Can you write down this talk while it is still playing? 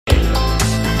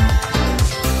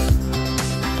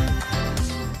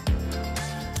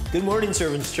Good morning,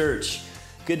 Servants Church.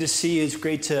 Good to see you. It's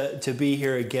great to be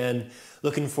here again.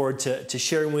 Looking forward to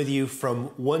sharing with you from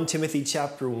 1 Timothy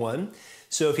chapter 1.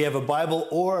 So if you have a Bible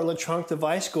or electronic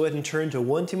device, go ahead and turn to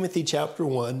 1 Timothy chapter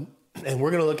 1, and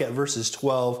we're going to look at verses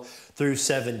 12 through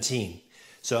 17.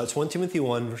 So it's 1 Timothy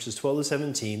 1, verses 12 to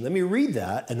 17. Let me read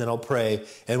that, and then I'll pray,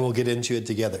 and we'll get into it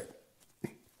together.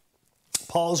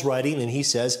 Paul's writing, and he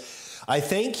says, I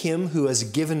thank him who has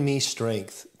given me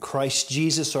strength, Christ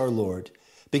Jesus our Lord,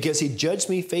 because he judged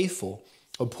me faithful,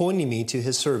 appointing me to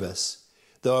his service,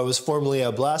 though I was formerly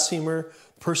a blasphemer,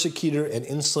 persecutor, and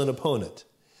insolent opponent.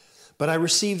 But I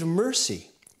received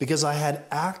mercy because I had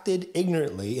acted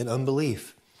ignorantly in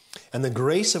unbelief, and the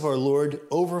grace of our Lord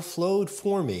overflowed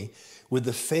for me with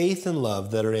the faith and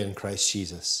love that are in Christ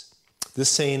Jesus. This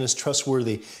saying is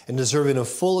trustworthy and deserving of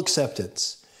full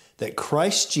acceptance, that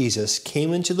Christ Jesus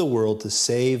came into the world to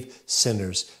save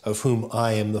sinners, of whom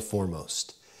I am the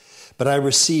foremost. But I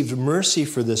received mercy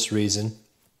for this reason,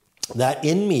 that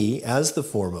in me, as the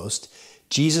foremost,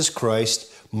 Jesus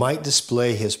Christ might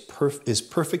display his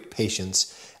perfect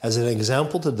patience as an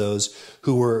example to those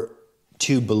who were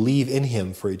to believe in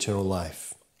him for eternal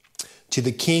life. To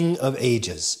the King of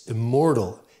ages,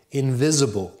 immortal,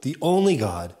 invisible, the only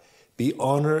God, be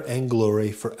honor and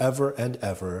glory forever and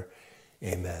ever.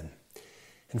 Amen.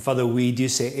 And Father, we do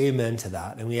say amen to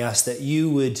that. And we ask that you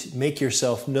would make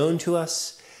yourself known to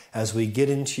us as we get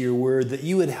into your word, that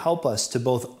you would help us to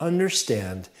both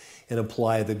understand and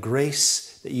apply the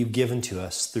grace that you've given to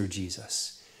us through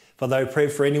Jesus. Father, I pray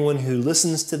for anyone who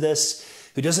listens to this,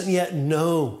 who doesn't yet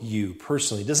know you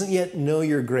personally, doesn't yet know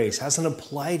your grace, hasn't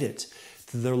applied it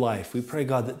to their life. We pray,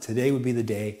 God, that today would be the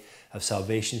day of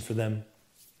salvation for them.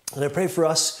 And I pray for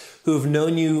us who have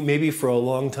known you maybe for a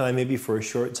long time, maybe for a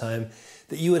short time,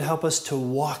 that you would help us to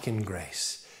walk in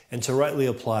grace and to rightly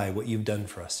apply what you've done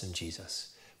for us in Jesus.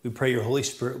 We pray your Holy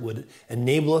Spirit would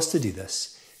enable us to do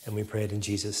this, and we pray it in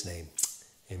Jesus' name.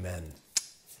 Amen.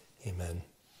 Amen.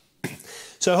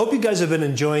 So I hope you guys have been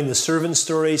enjoying the servant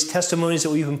stories, testimonies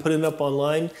that we've been putting up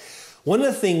online. One of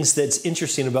the things that's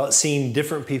interesting about seeing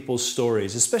different people's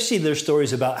stories, especially their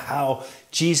stories about how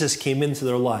Jesus came into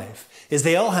their life, is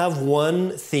they all have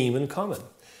one theme in common.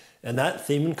 And that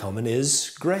theme in common is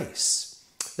grace.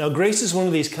 Now, grace is one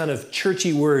of these kind of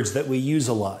churchy words that we use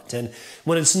a lot. And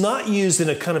when it's not used in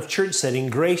a kind of church setting,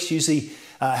 grace usually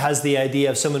has the idea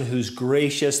of someone who's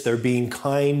gracious, they're being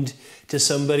kind to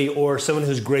somebody, or someone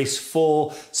who's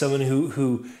graceful, someone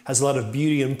who has a lot of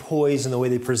beauty and poise in the way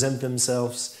they present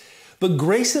themselves. But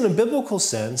grace in a biblical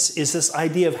sense is this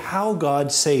idea of how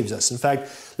God saves us. In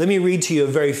fact, let me read to you a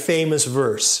very famous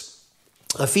verse.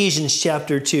 Ephesians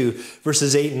chapter 2,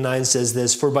 verses 8 and 9 says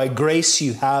this, For by grace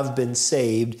you have been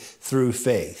saved through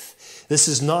faith. This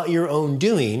is not your own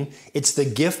doing, it's the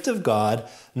gift of God,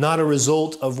 not a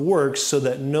result of works, so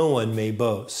that no one may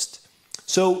boast.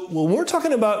 So when we're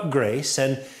talking about grace,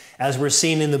 and as we're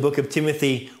seeing in the book of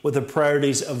Timothy, what the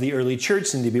priorities of the early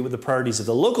church need to be, what the priorities of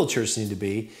the local church need to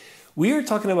be, we are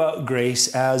talking about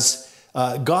grace as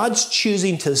God's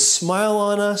choosing to smile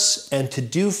on us and to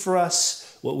do for us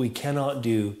what we cannot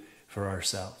do for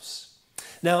ourselves.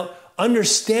 Now,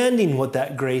 understanding what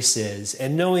that grace is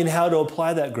and knowing how to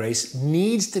apply that grace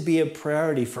needs to be a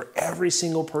priority for every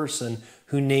single person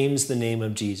who names the name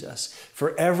of Jesus.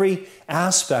 For every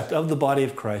aspect of the body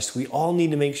of Christ, we all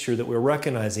need to make sure that we're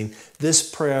recognizing this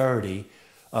priority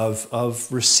of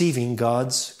receiving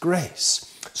God's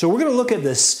grace. So we're going to look at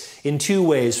this in two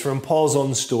ways from Paul's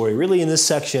own story. Really, in this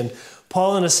section,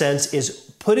 Paul, in a sense, is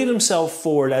putting himself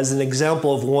forward as an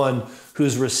example of one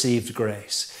who's received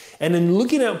grace. And in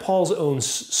looking at Paul's own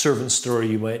servant story,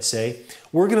 you might say,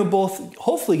 we're going to both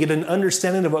hopefully get an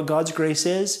understanding of what God's grace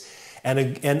is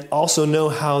and also know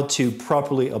how to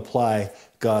properly apply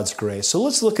God's grace. So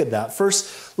let's look at that.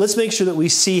 First, let's make sure that we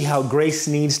see how grace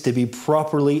needs to be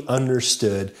properly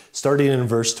understood, starting in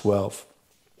verse 12.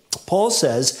 Paul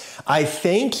says, I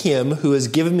thank him who has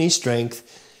given me strength,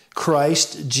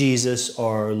 Christ Jesus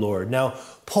our Lord. Now,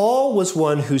 Paul was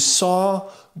one who saw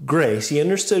grace, he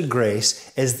understood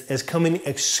grace as coming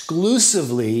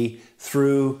exclusively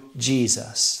through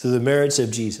Jesus, through the merits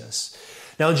of Jesus.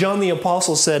 Now, John the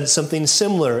Apostle said something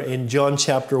similar in John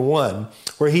chapter 1,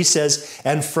 where he says,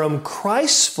 and from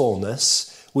Christ's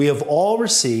fullness we have all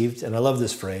received, and I love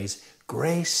this phrase,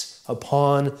 grace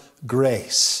upon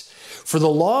grace. For the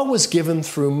law was given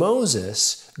through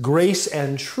Moses, grace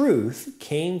and truth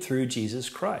came through Jesus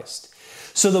Christ.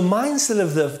 So the mindset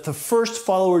of the first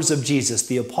followers of Jesus,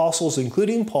 the apostles,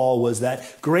 including Paul, was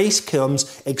that grace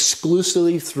comes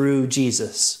exclusively through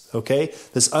Jesus, okay?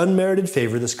 This unmerited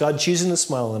favor, this God choosing to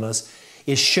smile on us,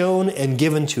 is shown and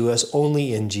given to us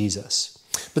only in Jesus.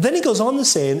 But then he goes on to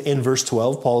say in verse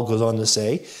 12, Paul goes on to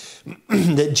say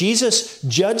that Jesus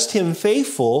judged him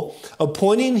faithful,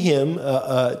 appointing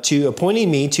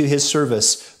me to his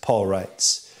service, Paul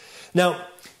writes. Now,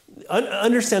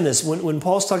 understand this. When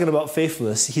Paul's talking about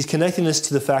faithfulness, he's connecting this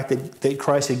to the fact that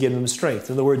Christ had given him strength.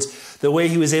 In other words, the way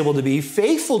he was able to be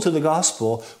faithful to the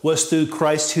gospel was through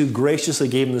Christ, who graciously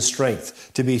gave him the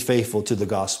strength to be faithful to the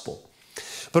gospel.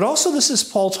 But also, this is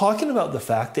Paul talking about the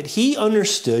fact that he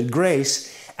understood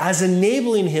grace as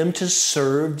enabling him to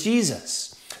serve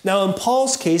Jesus. Now, in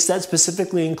Paul's case, that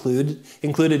specifically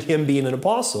included him being an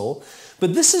apostle,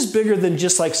 but this is bigger than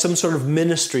just like some sort of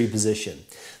ministry position.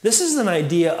 This is an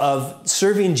idea of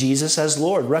serving Jesus as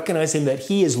Lord, recognizing that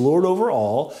he is Lord over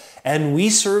all, and we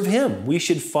serve him. We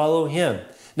should follow him.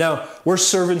 Now, we're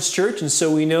Servants Church, and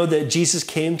so we know that Jesus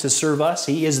came to serve us.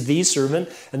 He is the servant,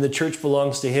 and the church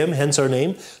belongs to him, hence our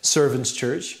name, Servants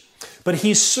Church. But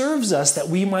he serves us that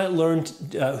we might learn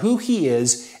who he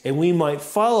is, and we might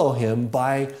follow him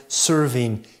by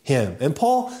serving him. And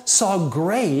Paul saw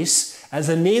grace as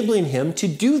enabling him to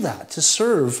do that, to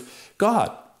serve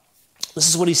God. This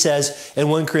is what he says in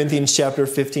 1 Corinthians chapter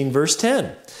 15, verse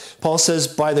 10. Paul says,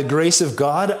 by the grace of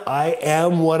God, I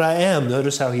am what I am.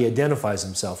 Notice how he identifies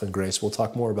himself in grace. We'll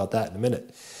talk more about that in a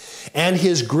minute. And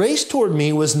his grace toward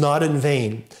me was not in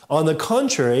vain. On the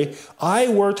contrary, I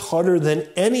worked harder than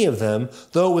any of them,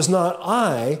 though it was not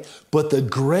I, but the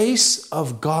grace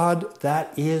of God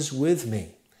that is with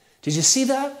me. Did you see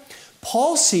that?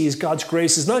 Paul sees God's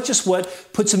grace as not just what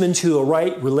puts him into a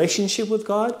right relationship with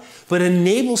God, but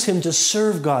enables him to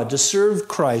serve God, to serve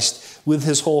Christ with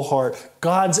his whole heart.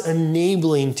 God's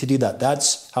enabling to do that.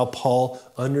 That's how Paul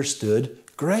understood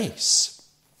grace.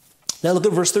 Now look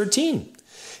at verse 13.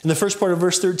 In the first part of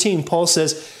verse 13, Paul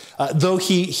says,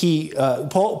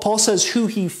 Paul says who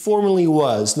he formerly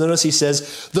was. Notice he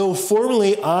says, though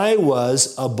formerly I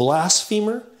was a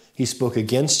blasphemer, he spoke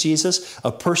against Jesus,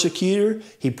 a persecutor,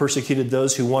 he persecuted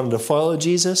those who wanted to follow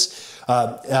Jesus.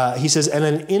 He says, and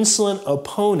an insolent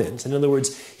opponent. In other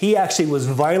words, he actually was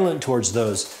violent towards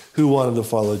those who wanted to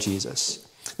follow Jesus.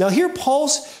 Now here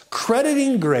Paul's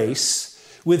crediting grace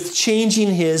with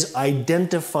changing his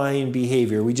identifying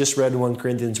behavior. We just read in 1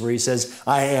 Corinthians where he says,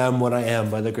 I am what I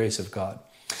am by the grace of God.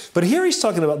 But here he's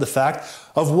talking about the fact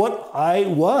of what I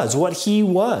was, what he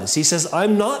was. He says,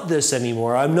 I'm not this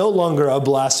anymore. I'm no longer a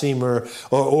blasphemer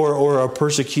or a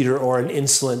persecutor or an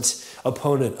insolent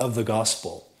opponent of the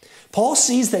gospel. Paul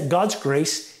sees that God's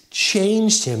grace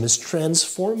changed him, is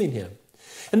transforming him.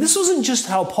 And this wasn't just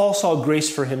how Paul saw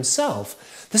grace for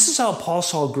himself. This is how Paul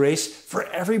saw grace for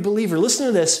every believer. Listen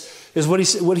to this, is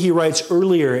what he writes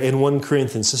earlier in 1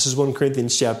 Corinthians. This is 1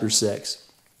 Corinthians chapter 6.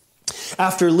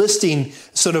 After listing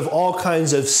sort of all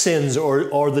kinds of sins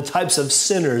or the types of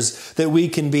sinners that we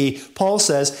can be, Paul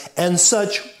says, and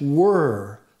such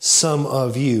were some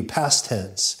of you, past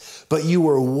tense, but you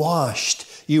were washed,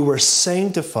 you were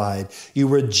sanctified, you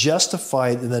were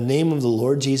justified in the name of the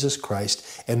Lord Jesus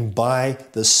Christ and by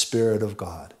the Spirit of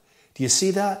God. Do you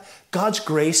see that? God's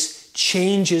grace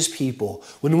changes people.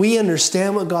 When we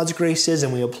understand what God's grace is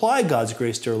and we apply God's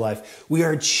grace to our life, we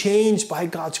are changed by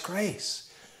God's grace.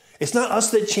 It's not us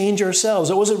that change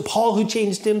ourselves. It wasn't Paul who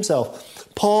changed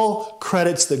himself. Paul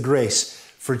credits the grace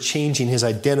for changing his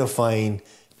identifying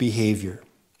behavior.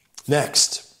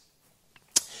 Next,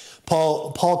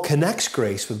 Paul connects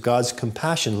grace with God's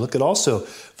compassion. Look at also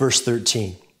verse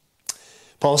 13.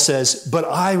 Paul says, but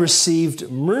I received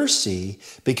mercy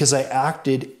because I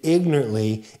acted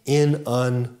ignorantly in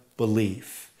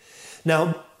unbelief.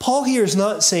 Now, Paul here is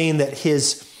not saying that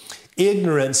his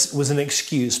ignorance was an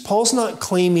excuse. Paul's not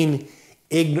claiming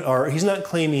he's not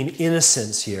claiming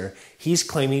innocence here. He's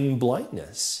claiming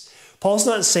blindness. Paul's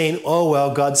not saying, oh,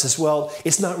 well, God says, well,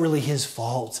 it's not really his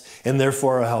fault, and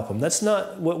therefore I'll help him. That's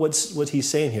not what he's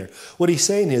saying here. What he's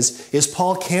saying is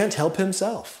Paul can't help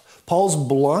himself. Paul's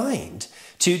blind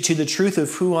to the truth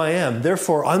of who I am.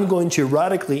 Therefore, I'm going to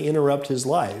radically interrupt his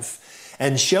life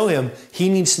and show him he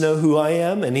needs to know who I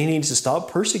am and he needs to stop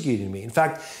persecuting me. In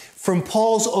fact, from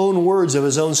Paul's own words of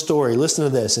his own story, listen to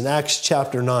this in Acts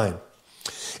chapter 9.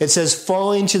 It says,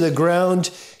 falling to the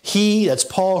ground, that's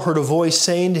Paul, heard a voice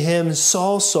saying to him,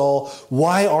 Saul, Saul,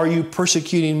 why are you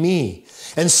persecuting me?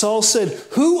 And Saul said,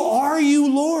 who are you,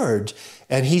 Lord?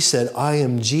 And he said, I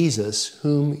am Jesus,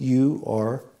 whom you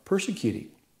are persecuting.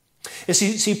 And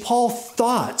see, Paul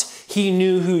thought he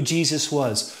knew who Jesus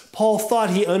was. Paul thought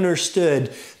he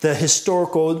understood the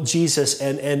historical Jesus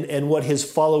and what his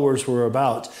followers were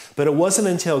about. But it wasn't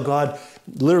until God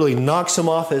literally knocks him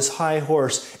off his high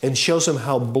horse and shows him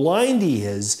how blind he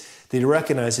is that he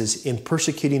recognizes in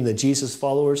persecuting the Jesus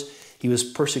followers, He was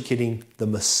persecuting the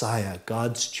Messiah,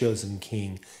 God's chosen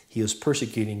king. He was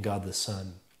persecuting God the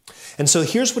Son. And so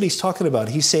here's what he's talking about.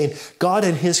 He's saying God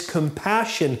in his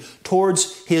compassion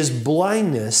towards his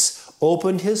blindness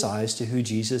opened his eyes to who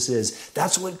Jesus is.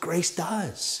 That's what grace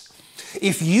does.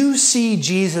 If you see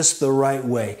Jesus the right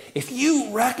way, if you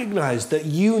recognize that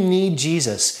you need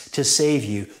Jesus to save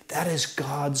you, that is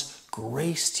God's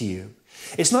grace to you.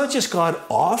 It's not just God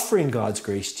offering God's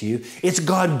grace to you, it's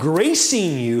God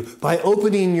gracing you by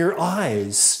opening your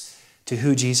eyes to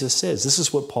who Jesus is. This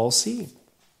is what Paul's seeing.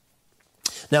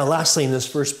 Now, lastly, in this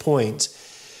first point,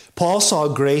 Paul saw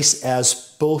grace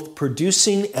as both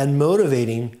producing and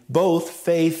motivating both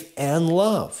faith and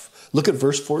love. Look at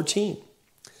verse 14.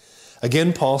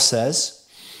 Again, Paul says,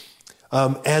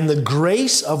 and the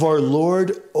grace of our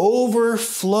Lord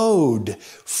overflowed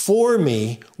for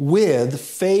me with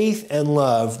faith and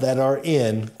love that are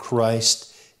in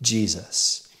Christ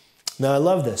Jesus. Now, I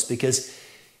love this because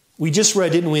we just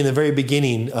read, didn't we, in the very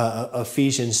beginning,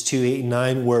 Ephesians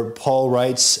 2:8-9, where Paul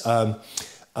writes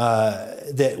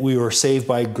that we were saved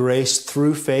by grace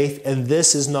through faith, and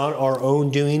this is not our own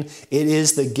doing. It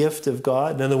is the gift of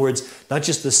God. In other words, not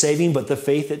just the saving, but the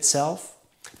faith itself.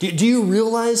 Do you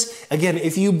realize, again,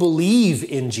 if you believe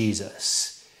in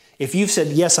Jesus, if you've said,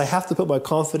 yes, I have to put my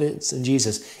confidence in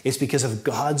Jesus, it's because of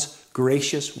God's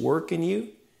gracious work in you?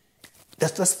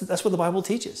 That's what the Bible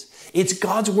teaches. It's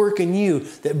God's work in you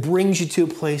that brings you to a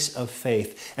place of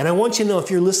faith. And I want you to know,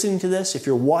 if you're listening to this, if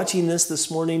you're watching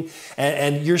this morning,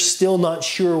 and you're still not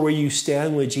sure where you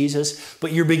stand with Jesus,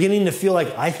 but you're beginning to feel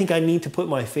like, I think I need to put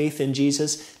my faith in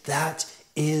Jesus, that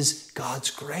is God's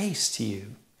grace to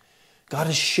you. God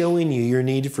is showing you your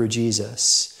need for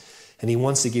Jesus, and he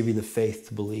wants to give you the faith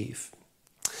to believe.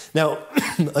 Now,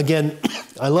 again,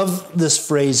 I love this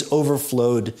phrase,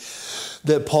 overflowed,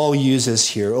 that Paul uses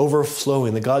here,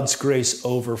 overflowing, the God's grace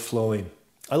overflowing.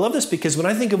 I love this because when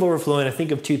I think of overflowing, I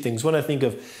think of two things. One, I think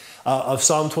of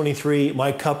Psalm 23,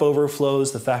 my cup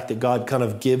overflows, the fact that God kind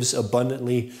of gives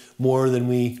abundantly more than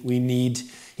we need.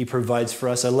 He provides for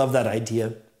us. I love that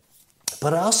idea.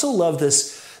 But I also love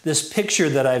this picture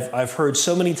that I've heard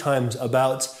so many times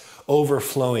about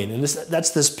overflowing. And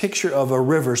that's this picture of a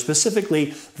river,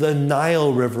 specifically the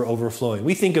Nile River overflowing.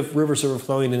 We think of rivers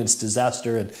overflowing and its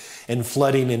disaster and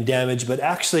flooding and damage, but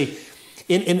actually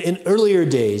in earlier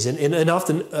days and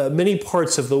often many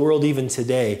parts of the world even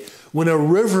today, when a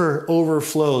river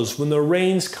overflows, when the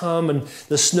rains come and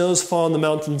the snows fall on the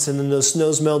mountains and then the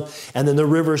snows melt and then the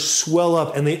rivers swell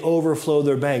up and they overflow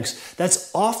their banks,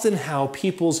 that's often how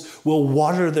peoples will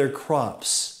water their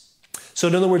crops. So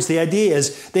in other words, the idea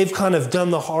is they've kind of done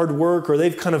the hard work, or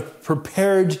they've kind of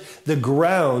prepared the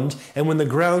ground, and when the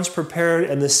ground's prepared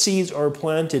and the seeds are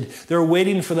planted, they're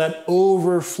waiting for that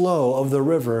overflow of the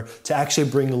river to actually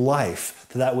bring life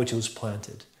to that which was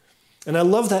planted. And I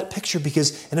love that picture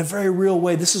because in a very real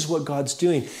way, this is what God's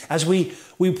doing. As we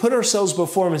put ourselves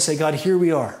before him and say, God, here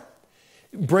we are.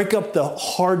 Break up the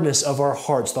hardness of our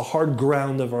hearts, the hard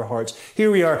ground of our hearts. Here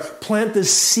we are. Plant the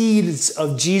seeds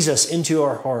of Jesus into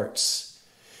our hearts.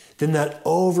 Then that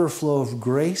overflow of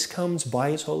grace comes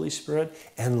by his Holy Spirit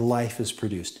and life is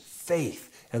produced.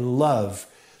 Faith and love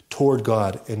toward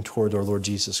God and toward our Lord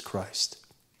Jesus Christ.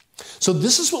 So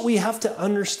this is what we have to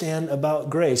understand about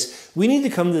grace. We need to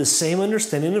come to the same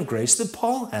understanding of grace that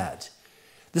Paul had.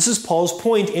 This is Paul's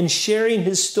point in sharing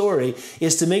his story,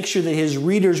 is to make sure that his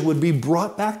readers would be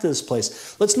brought back to this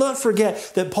place. Let's not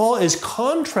forget that Paul is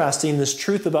contrasting this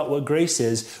truth about what grace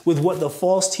is with what the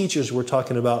false teachers were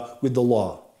talking about with the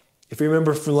law. If you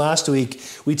remember from last week,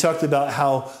 we talked about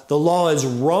how the law is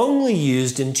wrongly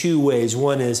used in two ways.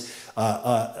 One is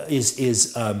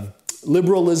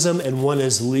liberalism and one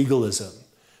is legalism.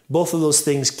 Both of those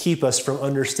things keep us from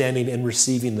understanding and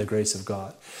receiving the grace of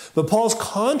God. But Paul's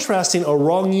contrasting a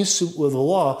wrong use with the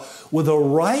law with a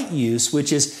right use,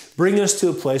 which is bringing us to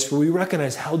a place where we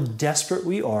recognize how desperate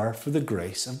we are for the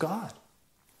grace of God.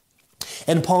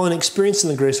 And Paul, in experiencing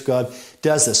the grace of God,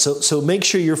 does this. So make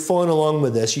sure you're following along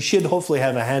with this. You should hopefully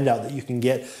have a handout that you can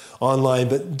get online.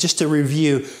 But just to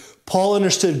review, Paul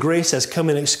understood grace as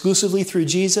coming exclusively through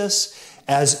Jesus,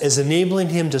 as enabling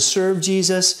him to serve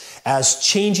Jesus, as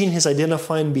changing his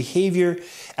identifying behavior,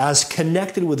 as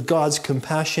connected with God's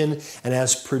compassion, and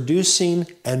as producing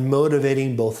and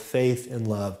motivating both faith and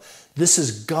love. This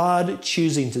is God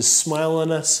choosing to smile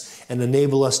on us and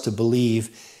enable us to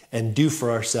believe and do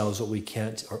for ourselves what we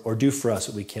can't, or do for us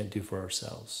what we can't do for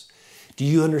ourselves. Do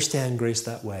you understand grace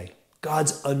that way?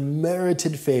 God's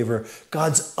unmerited favor,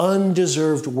 God's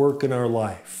undeserved work in our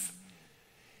life.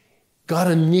 God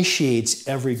initiates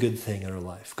every good thing in our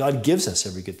life. God gives us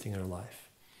every good thing in our life.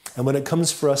 And when it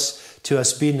comes to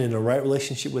us being in a right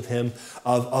relationship with him,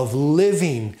 of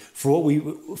living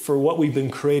for what we've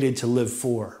been created to live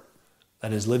for,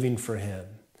 that is living for him,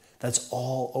 that's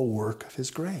all a work of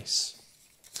his grace.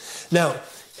 Now,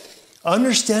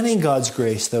 understanding God's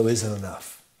grace, though, isn't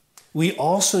enough. We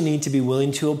also need to be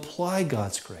willing to apply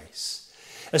God's grace.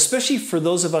 Especially for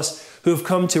those of us who have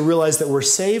come to realize that we're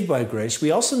saved by grace,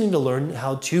 we also need to learn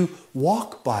how to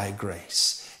walk by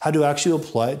grace, how to actually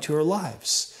apply it to our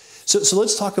lives. So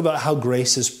let's talk about how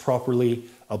grace is properly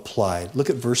applied. Look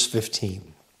at verse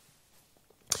 15.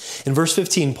 In verse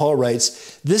 15, Paul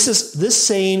writes, this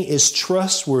saying is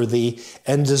trustworthy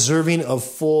and deserving of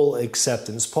full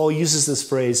acceptance. Paul uses this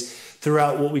phrase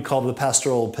throughout what we call the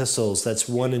pastoral epistles. That's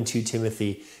 1 and 2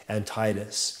 Timothy and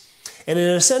Titus. And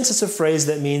in a sense, it's a phrase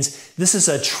that means this is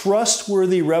a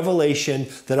trustworthy revelation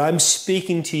that I'm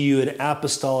speaking to you in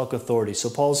apostolic authority. So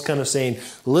Paul's kind of saying,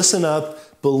 listen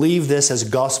up, believe this as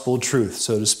gospel truth,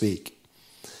 so to speak.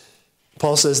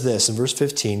 Paul says this in verse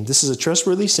 15, this is a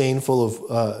trustworthy saying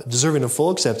deserving of full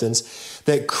acceptance,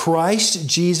 that Christ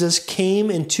Jesus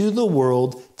came into the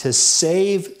world to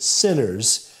save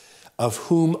sinners, of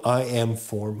whom I am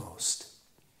foremost.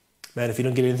 Man, if you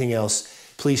don't get anything else,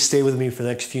 please stay with me for the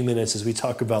next few minutes as we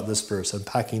talk about this verse,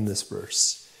 unpacking this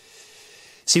verse.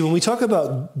 See, when we talk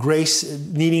about grace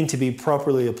needing to be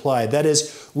properly applied, that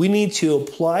is, we need to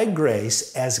apply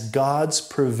grace as God's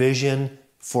provision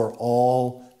for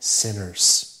all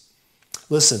sinners.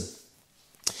 Listen,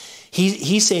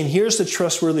 he's saying, here's the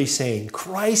trustworthy saying,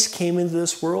 Christ came into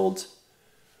this world.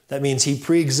 That means he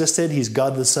pre-existed, he's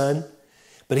God the Son,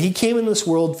 but he came into this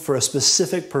world for a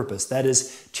specific purpose, that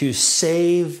is to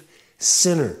save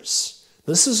sinners.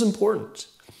 This is important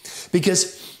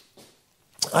because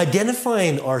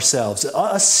identifying ourselves,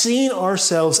 seeing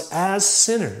ourselves as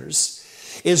sinners,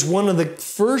 is one of the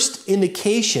first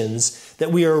indications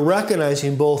that we are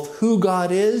recognizing both who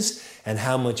God is and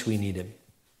how much we need him.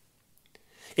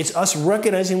 It's us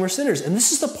recognizing we're sinners. And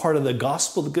this is the part of the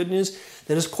gospel, the good news,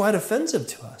 that is quite offensive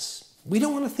to us. We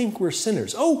don't want to think we're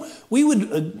sinners. Oh, we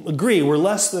would agree we're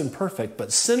less than perfect,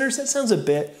 but sinners, that sounds a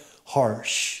bit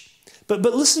harsh. But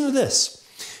listen to this.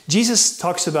 Jesus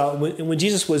talks about when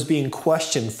Jesus was being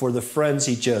questioned for the friends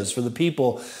he chose, for the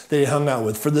people that he hung out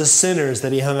with, for the sinners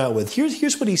that he hung out with.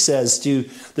 Here's what he says to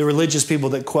the religious people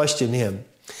that questioned him.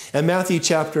 In Matthew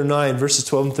chapter 9, verses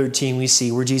 12 and 13, we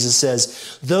see where Jesus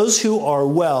says, those who are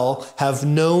well have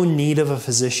no need of a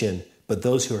physician, but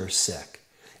those who are sick.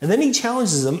 And then he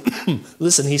challenges them.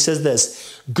 Listen, he says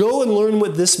this, go and learn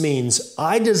what this means.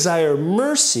 I desire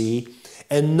mercy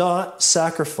and not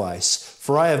sacrifice.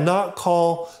 For I have not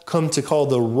come to call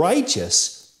the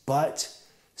righteous, but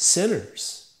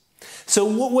sinners. So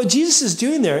what Jesus is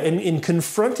doing there in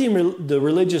confronting the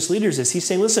religious leaders is he's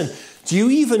saying, listen, do you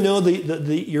even know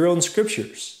your own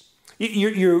scriptures?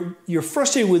 You're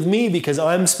frustrated with me because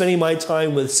I'm spending my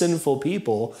time with sinful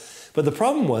people. But the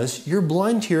problem was you're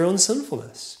blind to your own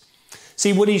sinfulness.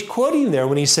 See, what he's quoting there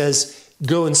when he says,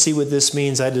 go and see what this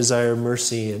means, I desire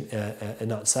mercy and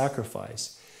not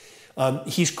sacrifice.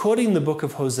 He's quoting the book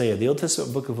of Hosea, the Old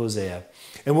Testament book of Hosea.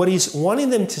 And what he's wanting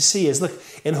them to see is, look,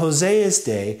 in Hosea's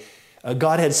day,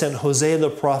 God had sent Hosea the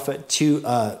prophet to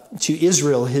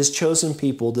Israel, his chosen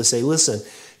people, to say, listen,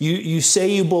 you say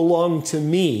you belong to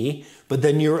me, but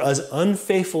then you're as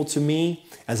unfaithful to me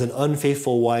as an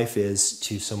unfaithful wife is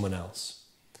to someone else.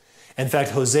 In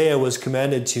fact, Hosea was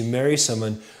commanded to marry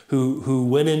someone who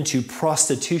went into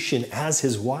prostitution as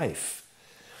his wife.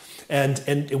 And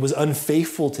it was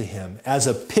unfaithful to him as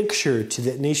a picture to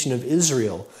the nation of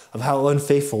Israel of how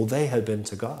unfaithful they had been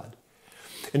to God.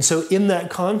 And so in that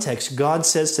context, God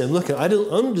says to him, look, I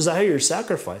don't desire your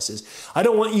sacrifices. I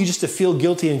don't want you just to feel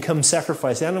guilty and come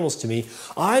sacrifice animals to me.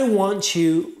 I want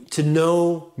you to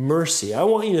know mercy. I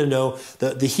want you to know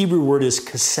that the Hebrew word is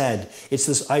chesed. It's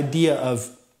this idea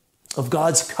of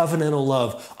God's covenantal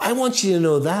love. I want you to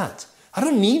know that. I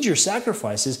don't need your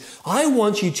sacrifices. I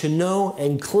want you to know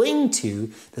and cling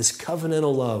to this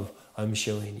covenantal love I'm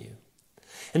showing you.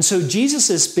 And so Jesus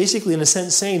is basically, in a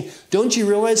sense, saying, don't you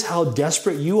realize how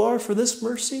desperate you are for this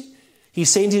mercy? He's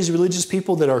saying to his religious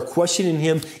people that are questioning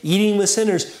him, eating with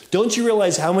sinners, don't you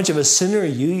realize how much of a sinner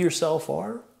you yourself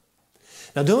are?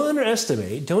 Now, don't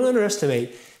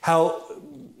underestimate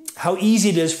how easy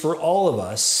it is for all of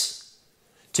us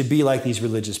to be like these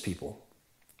religious people.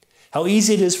 How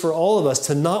easy it is for all of us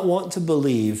to not want to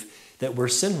believe that we're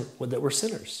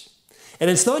sinners. And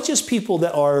it's not just people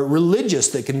that are religious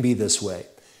that can be this way.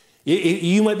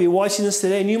 You might be watching this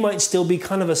today and you might still be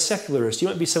kind of a secularist. You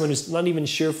might be someone who's not even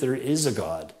sure if there is a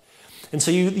God. And so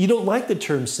you don't like the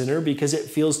term sinner because it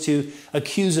feels too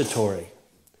accusatory.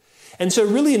 And so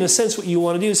really, in a sense, what you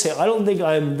want to do is say, I don't think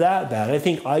I'm that bad. I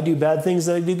think I do bad things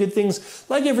and I do good things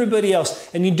like everybody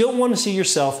else. And you don't want to see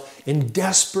yourself in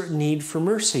desperate need for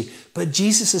mercy. But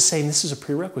Jesus is saying this is a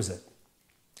prerequisite.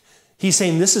 He's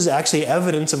saying this is actually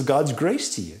evidence of God's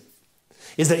grace to you,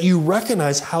 is that you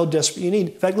recognize how desperate you need.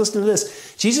 In fact, listen to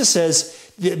this. Jesus says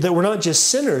that we're not just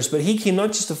sinners, but he came not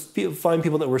just to find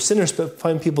people that were sinners, but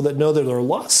find people that know that they're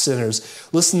lost sinners.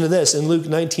 Listen to this. In Luke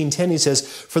 19:10, he says,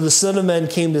 for the Son of Man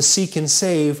came to seek and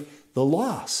save the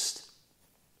lost.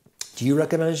 Do you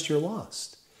recognize you're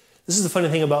lost? This is the funny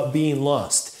thing about being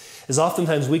lost, is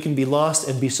oftentimes we can be lost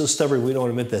and be so stubborn we don't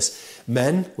want to admit this.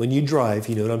 Men, when you drive,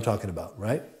 you know what I'm talking about,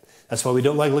 right? That's why we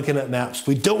don't like looking at maps.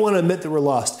 We don't want to admit that we're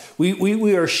lost.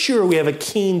 We are sure we have a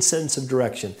keen sense of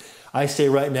direction. I say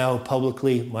right now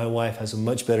publicly, my wife has a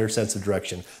much better sense of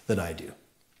direction than I do.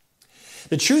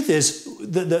 The truth is,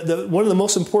 one of the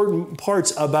most important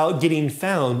parts about getting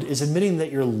found is admitting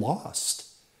that you're lost.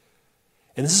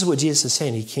 And this is what Jesus is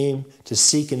saying. He came to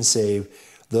seek and save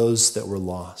those that were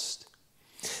lost.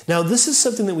 Now, this is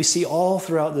something that we see all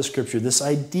throughout the scripture, this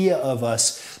idea of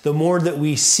us, the more that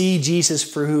we see Jesus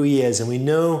for who he is and we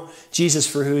know Jesus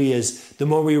for who he is, the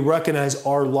more we recognize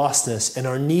our lostness and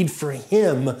our need for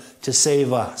him to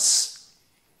save us.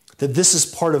 That this is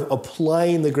part of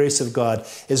applying the grace of God,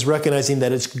 is recognizing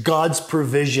that it's God's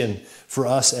provision for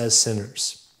us as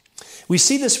sinners. We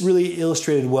see this really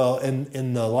illustrated well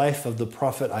in the life of the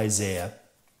prophet Isaiah.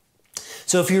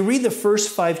 So if you read the first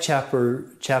 5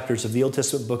 chapters of the Old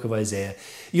Testament book of Isaiah,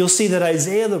 you'll see that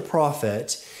Isaiah the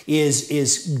prophet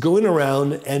is going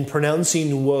around and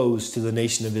pronouncing woes to the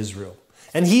nation of Israel.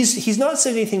 And he's not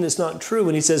saying anything that's not true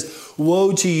when he says,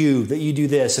 woe to you that you do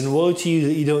this, and woe to you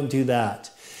that you don't do that.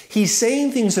 He's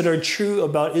saying things that are true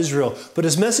about Israel, but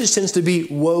his message tends to be,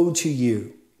 woe to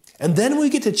you. And then we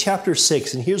get to chapter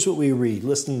 6, and here's what we read.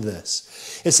 Listen to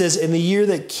this. It says, in the year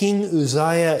that King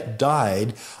Uzziah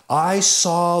died, I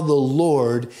saw the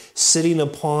Lord sitting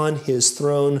upon his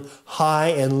throne, high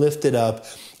and lifted up,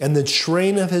 and the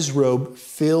train of his robe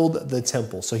filled the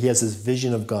temple. So he has this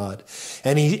vision of God.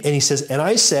 And he says, and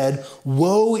I said,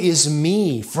 woe is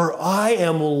me, for I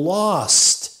am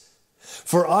lost.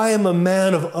 For I am a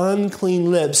man of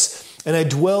unclean lips, and I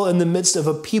dwell in the midst of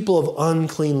a people of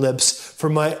unclean lips, for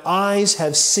my eyes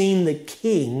have seen the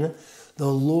King,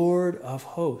 the Lord of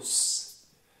hosts.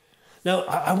 Now,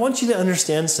 I want you to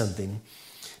understand something,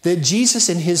 that Jesus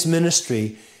in his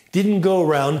ministry didn't go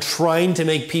around trying to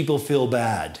make people feel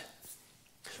bad.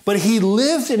 But he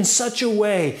lived in such a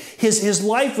way, his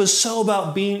life was so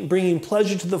about bringing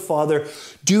pleasure to the Father,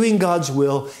 doing God's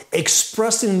will,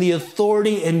 expressing the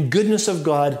authority and goodness of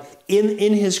God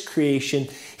in his creation.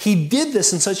 He did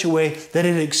this in such a way that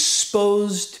it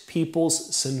exposed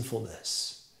people's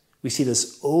sinfulness. We see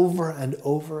this over and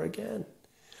over again.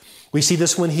 We see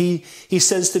this when he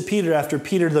says to Peter, after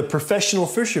Peter, the professional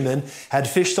fisherman, had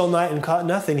fished all night and caught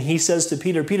nothing, he says to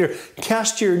Peter, Peter,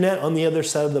 cast your net on the other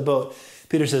side of the boat.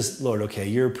 Peter says, Lord, okay,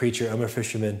 you're a preacher, I'm a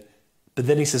fisherman. But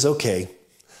then he says, okay,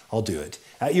 I'll do it.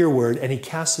 At your word. And he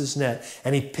casts his net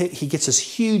and he gets this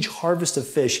huge harvest of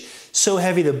fish, so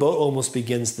heavy the boat almost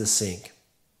begins to sink.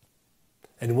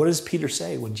 And what does Peter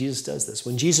say when Jesus does this?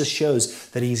 When Jesus shows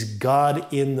that he's God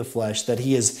in the flesh, that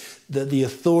he is the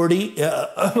authority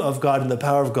of God and the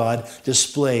power of God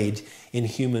displayed in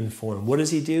human form. What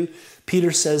does he do?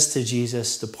 Peter says to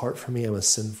Jesus, depart from me, I'm a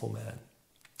sinful man.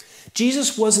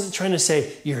 Jesus wasn't trying to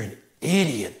say, you're an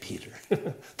idiot, Peter.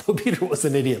 Though Peter was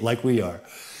an idiot like we are.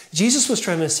 Jesus was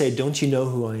trying to say, don't you know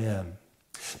who I am?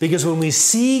 Because when we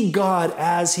see God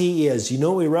as he is, you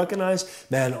know what we recognize?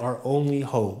 Man, our only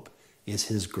hope is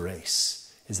his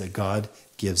grace, is that God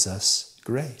gives us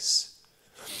grace.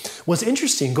 What's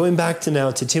interesting, going back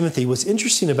to Timothy, what's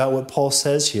interesting about what Paul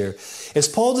says here is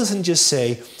Paul doesn't just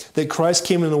say that Christ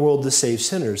came in the world to save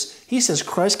sinners. He says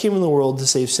Christ came in the world to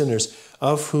save sinners,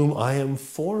 of whom I am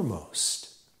foremost.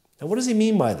 Now, what does he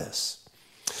mean by this?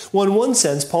 Well, in one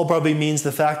sense, Paul probably means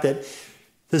the fact that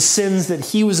the sins that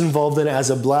he was involved in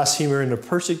as a blasphemer and a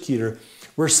persecutor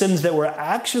were sins that were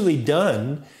actually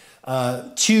done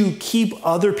to keep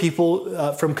other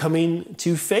people from coming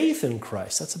to faith in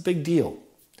Christ. That's a big deal.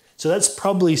 So that's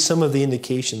probably some of the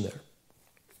indication there.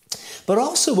 But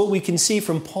also what we can see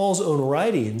from Paul's own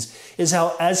writings is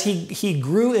how as he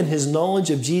grew in his knowledge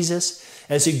of Jesus,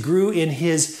 as he grew in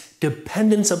his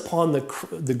dependence upon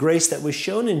the grace that was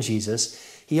shown in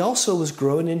Jesus, he also was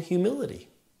growing in humility.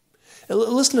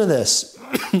 Listen to this.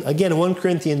 Again, 1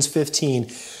 Corinthians 15.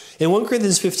 In 1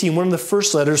 Corinthians 15, one of the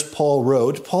first letters Paul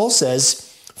wrote, Paul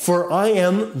says, for I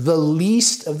am the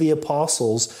least of the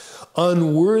apostles,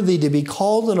 unworthy to be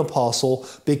called an apostle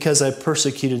because I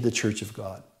persecuted the church of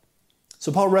God.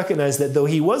 So Paul recognized that though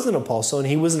he was an apostle and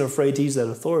he wasn't afraid to use that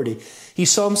authority, he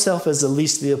saw himself as the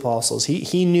least of the apostles.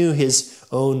 He knew his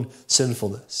own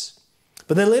sinfulness.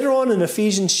 But then later on in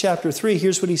Ephesians chapter 3,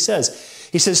 here's what he says.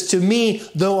 He says, to me,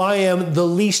 though I am the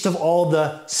least of all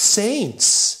the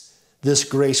saints, this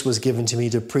grace was given to me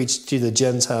to preach to the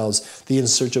Gentiles the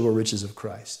unsearchable riches of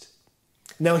Christ.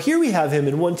 Now here we have him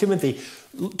in 1 Timothy,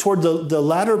 toward the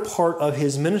latter part of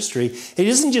his ministry. He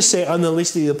doesn't just say, I'm the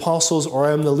least of the apostles or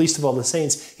I'm the least of all the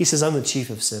saints. He says, I'm the chief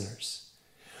of sinners.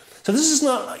 So this is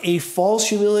not a false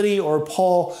humility or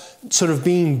Paul sort of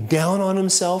being down on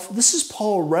himself. This is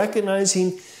Paul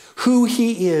recognizing who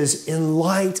he is in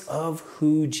light of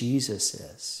who Jesus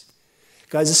is.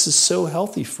 Guys, this is so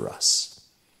healthy for us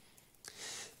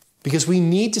because we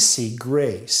need to see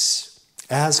grace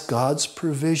as God's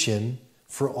provision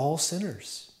for all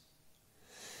sinners.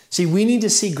 See, we need to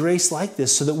see grace like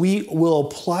this so that we will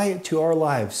apply it to our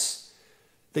lives.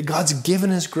 That God's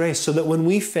given us grace so that when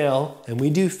we fail, and we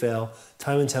do fail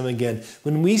time and time again,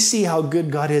 when we see how good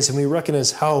God is and we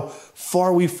recognize how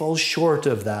far we fall short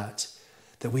of that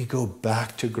we go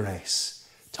back to grace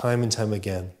time and time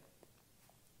again.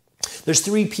 There's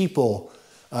three people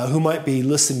who might be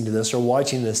listening to this or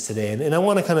watching this today, and I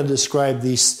want to kind of describe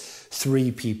these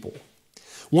three people.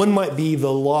 One might be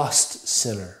the lost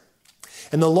sinner.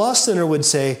 And the lost sinner would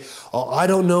say, oh, I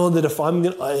don't know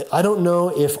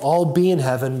if I'll be in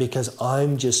heaven because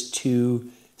I'm just too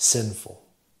sinful.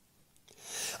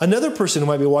 Another person who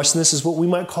might be watching this is what we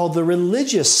might call the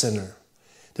religious sinner.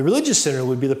 The religious sinner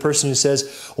would be the person who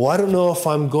says, well, I don't know if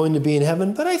I'm going to be in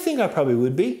heaven, but I think I probably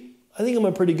would be. I think I'm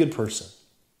a pretty good person.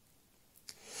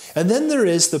 And then there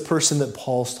is the person that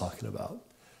Paul's talking about,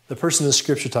 the person the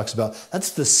scripture talks about.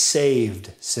 That's the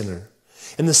saved sinner.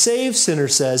 And the saved sinner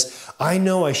says, I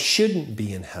know I shouldn't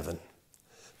be in heaven,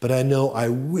 but I know I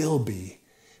will be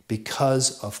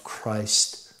because of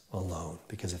Christ alone,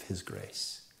 because of his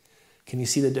grace. Can you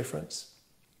see the difference?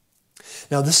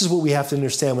 Now, this is what we have to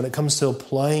understand when it comes to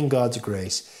applying God's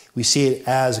grace. We see it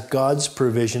as God's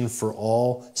provision for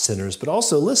all sinners, but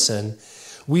also, listen,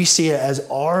 we see it as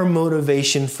our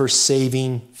motivation for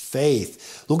saving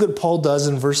faith. Look what Paul does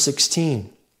in verse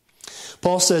 16.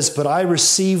 Paul says, but I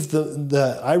received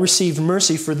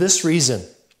mercy for this reason,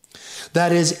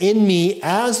 that is in me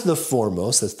as the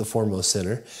foremost, that's the foremost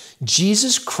sinner,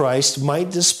 Jesus Christ might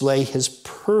display his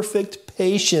perfect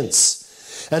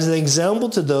patience as an example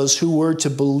to those who were to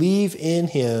believe in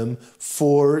him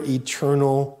for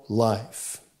eternal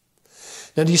life.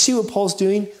 Now, do you see what Paul's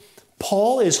doing?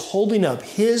 Paul is holding up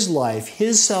his life,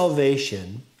 his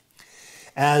salvation,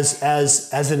 as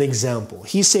an example.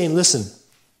 He's saying, listen,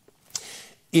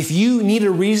 if you need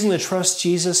a reason to trust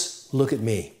Jesus, look at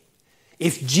me.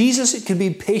 If Jesus could be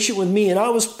patient with me and I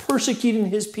was persecuting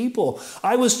his people,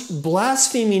 I was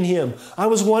blaspheming him, I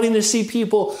was wanting to see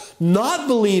people not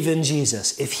believe in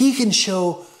Jesus. If he can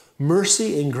show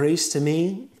mercy and grace to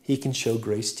me, he can show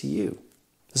grace to you.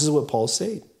 This is what Paul's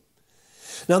saying.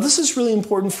 Now, this is really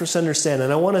important for us to understand,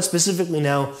 and I want to specifically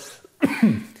now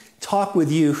talk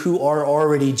with you who are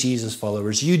already Jesus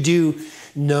followers. You do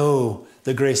know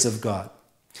the grace of God.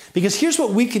 Because here's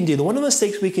what we can do. One of the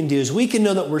mistakes we can do is we can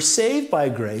know that we're saved by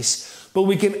grace, but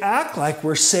we can act like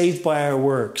we're saved by our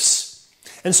works.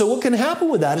 And so what can happen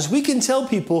with that is we can tell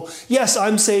people, yes,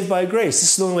 I'm saved by grace.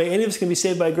 This is the only way any of us can be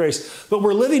saved by grace. But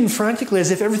we're living frantically as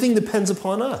if everything depends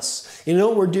upon us. You know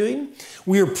what we're doing?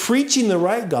 We are preaching the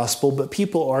right gospel, but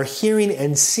people are hearing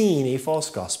and seeing a false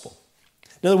gospel.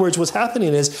 In other words, what's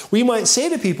happening is we might say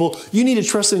to people, you need to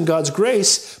trust in God's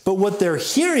grace, but what they're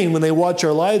hearing when they watch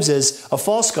our lives is a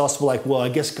false gospel like, well, I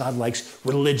guess God likes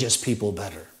religious people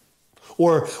better.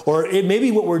 Or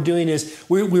maybe what we're doing is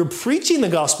we're preaching the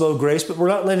gospel of grace, but we're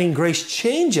not letting grace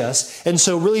change us. And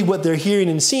so really what they're hearing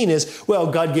and seeing is, well,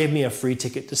 God gave me a free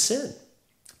ticket to sin.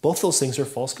 Both those things are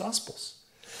false gospels.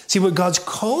 See, what God's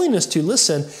calling us to,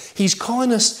 listen, he's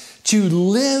calling us to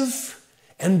live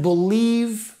and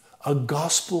believe a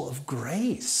gospel of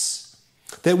grace.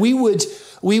 That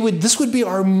this would be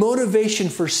our motivation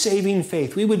for saving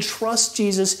faith. We would trust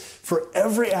Jesus for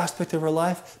every aspect of our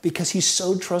life because he's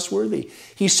so trustworthy.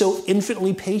 He's so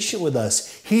infinitely patient with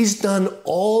us. He's done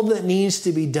all that needs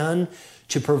to be done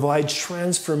to provide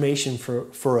transformation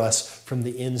for us from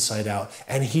the inside out.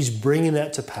 And he's bringing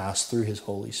that to pass through his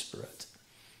Holy Spirit.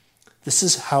 This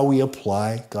is how we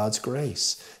apply God's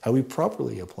grace, how we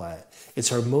properly apply it.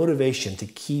 It's our motivation to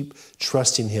keep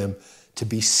trusting him to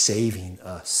be saving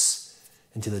us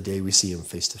until the day we see him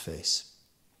face to face.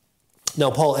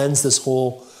 Now, Paul ends this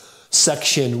whole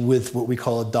section with what we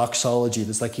call a doxology.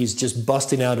 It's like he's just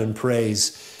busting out in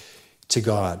praise to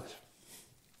God.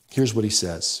 Here's what he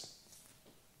says.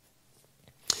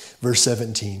 Verse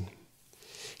 17.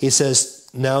 He says,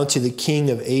 now to the King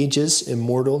of ages,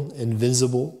 immortal,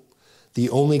 invisible, the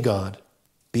only God,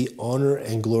 be honor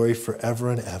and glory forever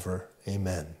and ever.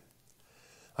 Amen.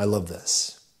 I love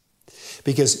this.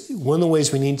 Because one of the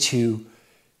ways we need to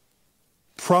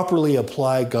properly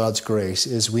apply God's grace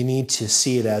is we need to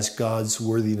see it as God's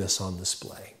worthiness on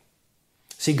display.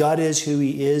 See, God is who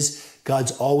he is.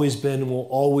 God's always been and will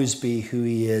always be who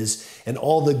he is. And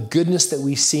all the goodness that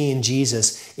we see in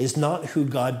Jesus is not who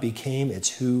God became,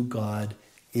 it's who God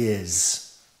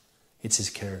is. It's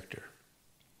his character.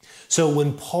 So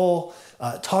when Paul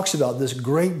talks about this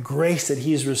great grace that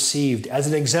he has received as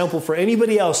an example for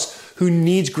anybody else who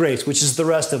needs grace, which is the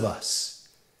rest of us,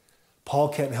 Paul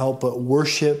can't help but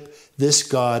worship this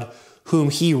God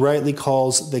whom he rightly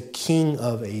calls the King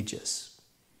of ages.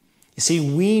 You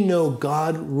see, we know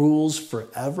God rules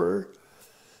forever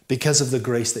because of the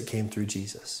grace that came through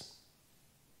Jesus.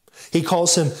 He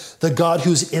calls him the God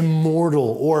who's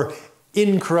immortal or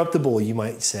incorruptible, you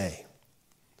might say.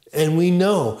 And we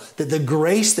know that the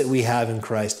grace that we have in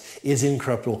Christ is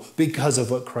incorruptible because of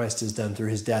what Christ has done through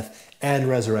his death and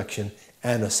resurrection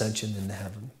and ascension into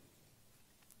heaven.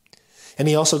 And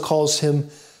he also calls him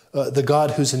the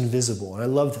God who's invisible. And I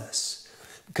love this.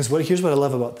 Because here's what I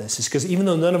love about this, is because even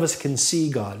though none of us can see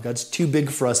God, God's too big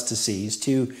for us to see. He's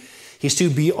too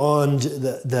beyond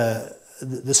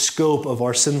the scope of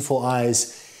our sinful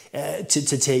eyes to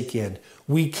take in.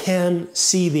 We can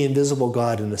see the invisible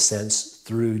God in a sense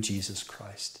through Jesus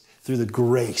Christ, through the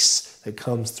grace that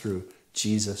comes through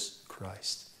Jesus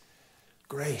Christ.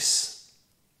 Grace.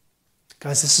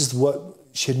 Guys, this is what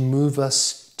should move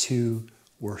us to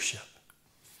worship.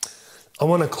 I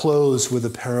want to close with a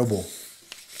parable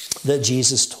that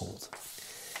Jesus told.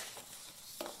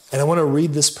 And I want to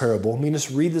read this parable. Just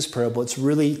read this parable. It's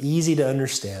really easy to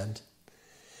understand.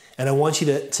 And I want you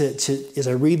to as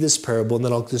I read this parable, and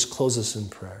then I'll just close this in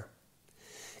prayer,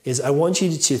 I want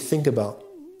you to think about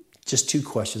just two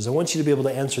questions. I want you to be able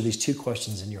to answer these two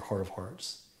questions in your heart of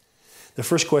hearts. The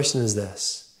first question is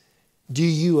this: do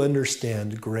you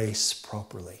understand grace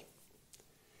properly?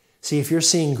 See, if you're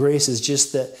seeing grace as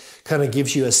just that kind of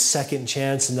gives you a second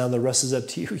chance and now the rest is up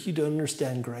to you, you don't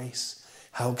understand grace.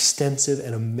 How extensive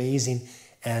and amazing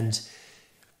and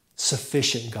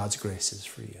sufficient God's grace is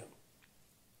for you.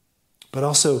 But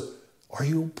also, are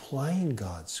you applying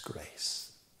God's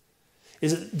grace?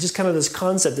 Is it just kind of this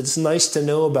concept that's nice to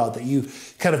know about that you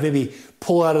kind of maybe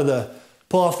pull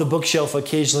off the bookshelf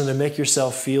occasionally to make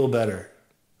yourself feel better?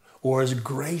 Or is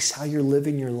grace how you're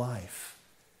living your life?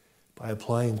 By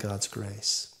applying God's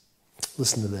grace.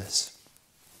 Listen to this.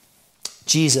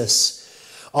 Jesus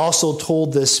also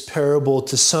told this parable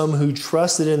to some who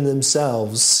trusted in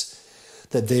themselves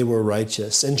that they were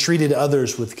righteous and treated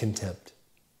others with contempt.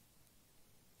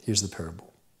 Here's the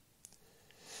parable.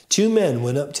 2 men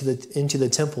went up into the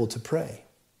temple to pray,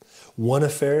 one a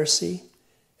Pharisee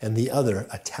and the other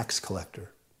a tax collector.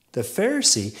 The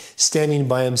Pharisee, standing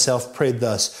by himself, prayed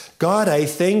thus: God, I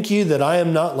thank you that I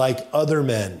am not like other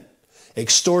men,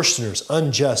 extortioners,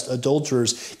 unjust,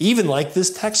 adulterers, even like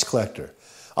this tax collector.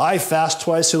 I fast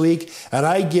twice a week, and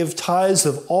I give tithes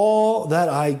of all that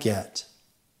I get.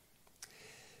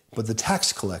 But the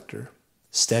tax collector,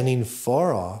 standing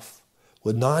far off,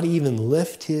 would not even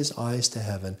lift his eyes to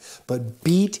heaven, but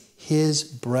beat his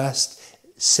breast,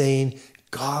 saying,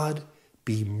 God,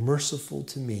 be merciful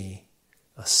to me,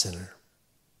 a sinner.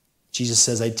 Jesus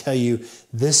says, I tell you,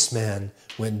 this man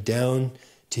went down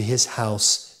to his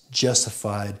house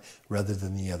justified rather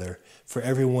than the other. For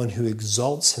everyone who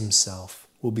exalts himself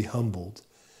will be humbled,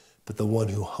 but the one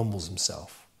who humbles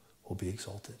himself will be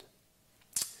exalted.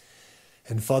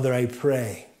 And Father, I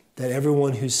pray that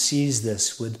everyone who sees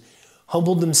this would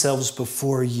humble themselves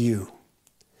before you,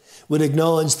 would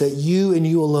acknowledge that you and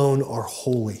you alone are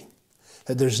holy,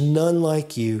 that there's none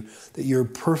like you, that you're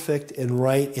perfect and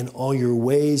right in all your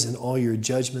ways and all your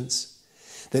judgments,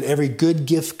 that every good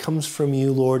gift comes from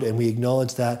you, Lord, and we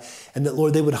acknowledge that. And that,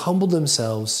 Lord, they would humble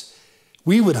themselves.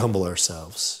 We would humble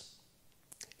ourselves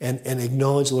and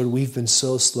acknowledge, Lord, we've been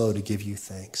so slow to give you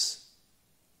thanks.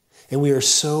 And we are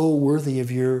so worthy of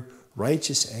your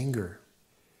righteous anger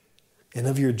and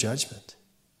of your judgment.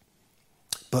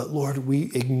 But, Lord, we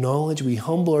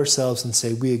humble ourselves and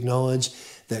say, we acknowledge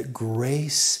that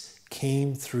grace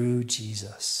came through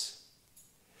Jesus.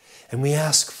 And we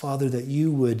ask, Father, that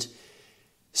you would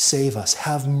save us.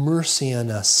 Have mercy on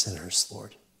us sinners,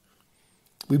 Lord.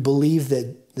 We believe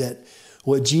that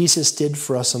what Jesus did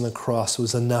for us on the cross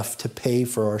was enough to pay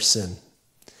for our sin.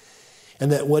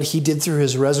 And that what he did through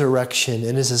his resurrection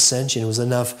and his ascension was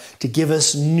enough to give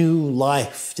us new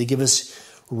life, to give us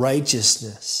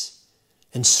righteousness,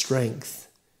 and strength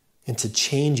and to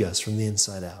change us from the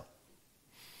inside out.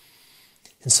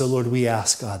 And so, Lord, we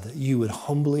ask, God, that you would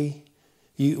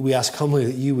we ask humbly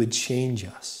that you would change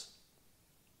us.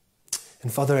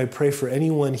 And Father, I pray for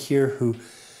anyone here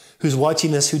who's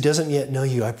watching this who doesn't yet know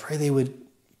you. I pray they would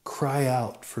cry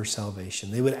out for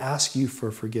salvation. They would ask you for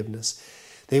forgiveness.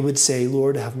 They would say,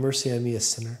 Lord, have mercy on me, a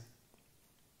sinner.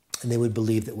 And they would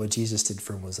believe that what Jesus did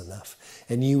for them was enough.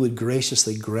 And you would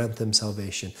graciously grant them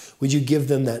salvation. Would you give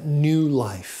them that new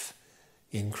life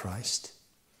in Christ?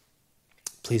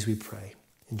 Please, we pray.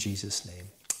 In Jesus' name,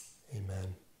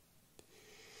 amen.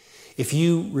 If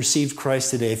you received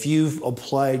Christ today, if you've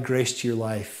applied grace to your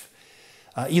life,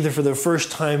 either for the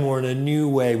first time or in a new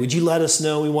way, would you let us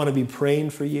know? We want to be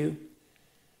praying for you.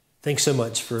 Thanks so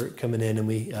much for coming in, and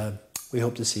we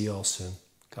hope to see you all soon.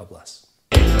 God bless.